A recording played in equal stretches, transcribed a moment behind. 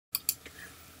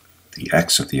The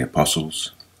Acts of the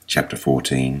Apostles, chapter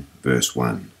 14, verse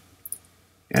 1.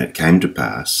 And it came to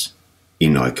pass,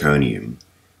 in Iconium,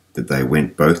 that they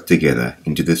went both together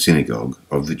into the synagogue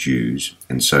of the Jews,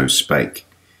 and so spake,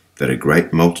 that a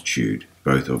great multitude,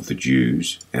 both of the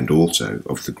Jews and also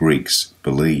of the Greeks,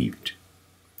 believed.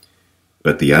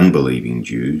 But the unbelieving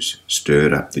Jews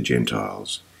stirred up the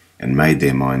Gentiles, and made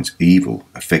their minds evil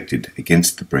affected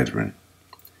against the brethren.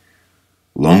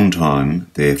 Long time,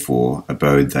 therefore,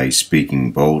 abode they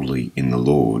speaking boldly in the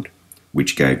Lord,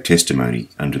 which gave testimony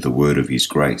unto the word of his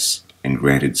grace, and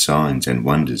granted signs and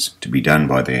wonders to be done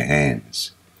by their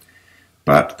hands.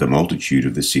 But the multitude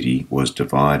of the city was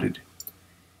divided,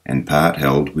 and part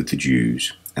held with the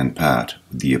Jews, and part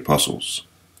with the apostles.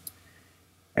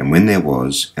 And when there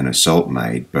was an assault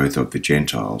made both of the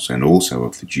Gentiles and also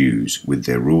of the Jews with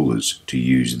their rulers to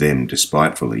use them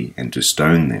despitefully and to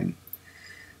stone them,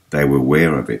 they were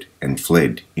ware of it, and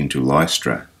fled into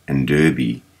Lystra and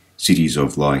Derbe, cities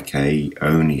of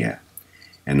Iconium,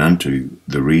 and unto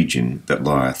the region that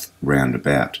lieth round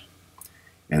about.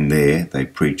 And there they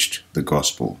preached the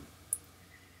gospel.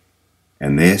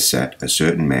 And there sat a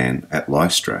certain man at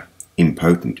Lystra,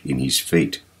 impotent in his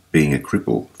feet, being a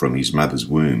cripple from his mother's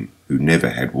womb, who never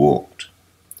had walked.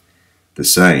 The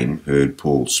same heard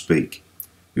Paul speak,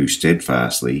 who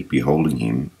steadfastly beholding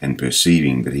him, and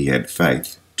perceiving that he had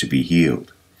faith to be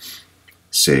healed,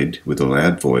 said with a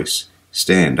loud voice,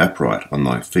 Stand upright on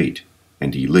thy feet.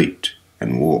 And he leaped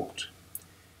and walked.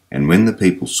 And when the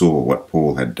people saw what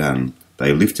Paul had done,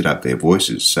 they lifted up their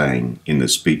voices, saying in the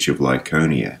speech of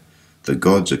Lycaonia, The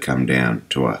gods are come down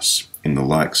to us in the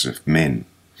likes of men.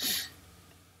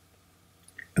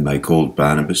 And they called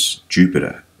Barnabas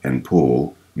Jupiter, and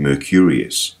Paul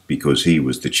Mercurius, because he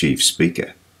was the chief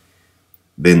speaker.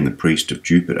 Then the priest of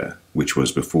Jupiter, which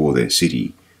was before their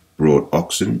city, brought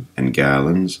oxen and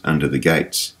garlands under the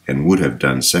gates, and would have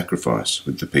done sacrifice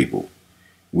with the people,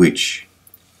 which,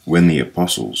 when the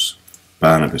apostles,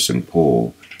 Barnabas and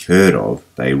Paul, heard of,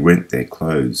 they rent their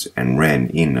clothes, and ran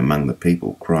in among the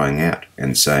people, crying out,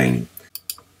 and saying,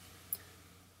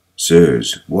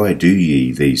 Sirs, why do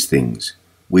ye these things?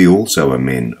 We also are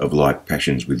men of like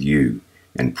passions with you,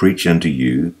 and preach unto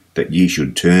you that ye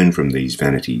should turn from these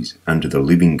vanities unto the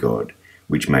living God,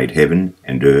 which made heaven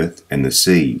and earth and the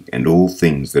sea and all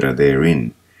things that are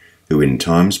therein, who in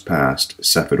times past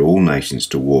suffered all nations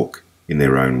to walk in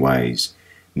their own ways.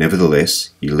 Nevertheless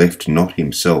he left not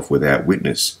himself without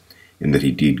witness, in that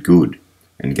he did good,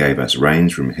 and gave us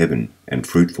rains from heaven and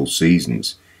fruitful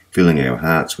seasons, filling our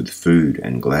hearts with food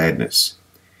and gladness.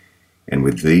 And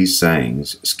with these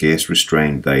sayings scarce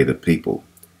restrained they the people,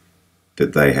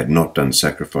 that they had not done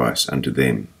sacrifice unto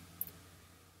them.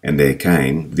 And there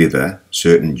came thither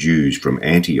certain Jews from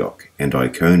Antioch and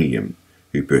Iconium,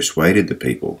 who persuaded the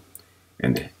people,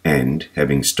 and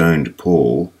having stoned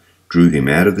Paul, drew him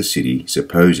out of the city,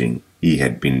 supposing he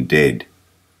had been dead.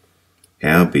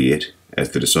 Howbeit,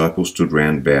 as the disciples stood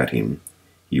round about him,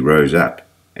 he rose up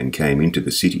and came into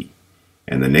the city,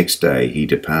 and the next day he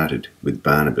departed with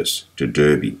Barnabas to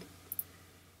Derbe.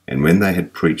 And when they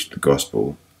had preached the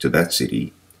gospel to that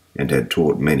city, and had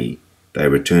taught many, they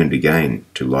returned again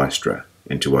to Lystra,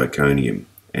 and to Iconium,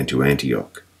 and to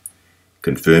Antioch,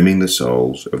 confirming the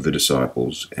souls of the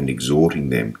disciples, and exhorting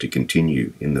them to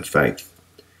continue in the faith,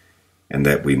 and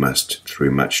that we must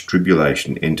through much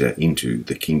tribulation enter into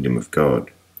the kingdom of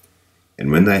God.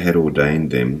 And when they had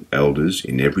ordained them elders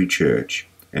in every church,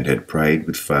 and had prayed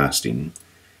with fasting,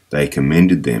 they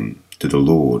commended them to the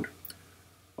Lord,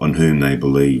 on whom they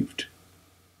believed.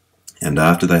 And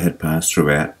after they had passed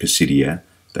throughout Pisidia,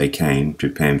 they came to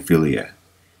Pamphylia,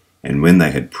 and when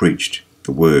they had preached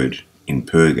the word in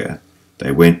Perga,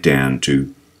 they went down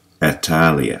to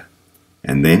Attalia,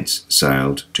 and thence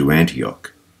sailed to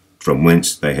Antioch, from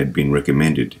whence they had been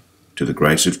recommended to the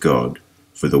grace of God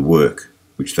for the work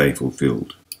which they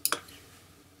fulfilled.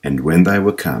 And when they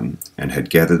were come, and had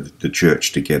gathered the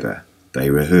church together, they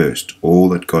rehearsed all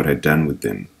that God had done with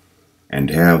them,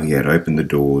 and how he had opened the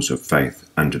doors of faith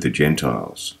unto the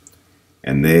Gentiles.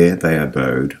 And there they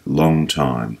abode long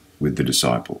time with the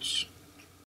disciples.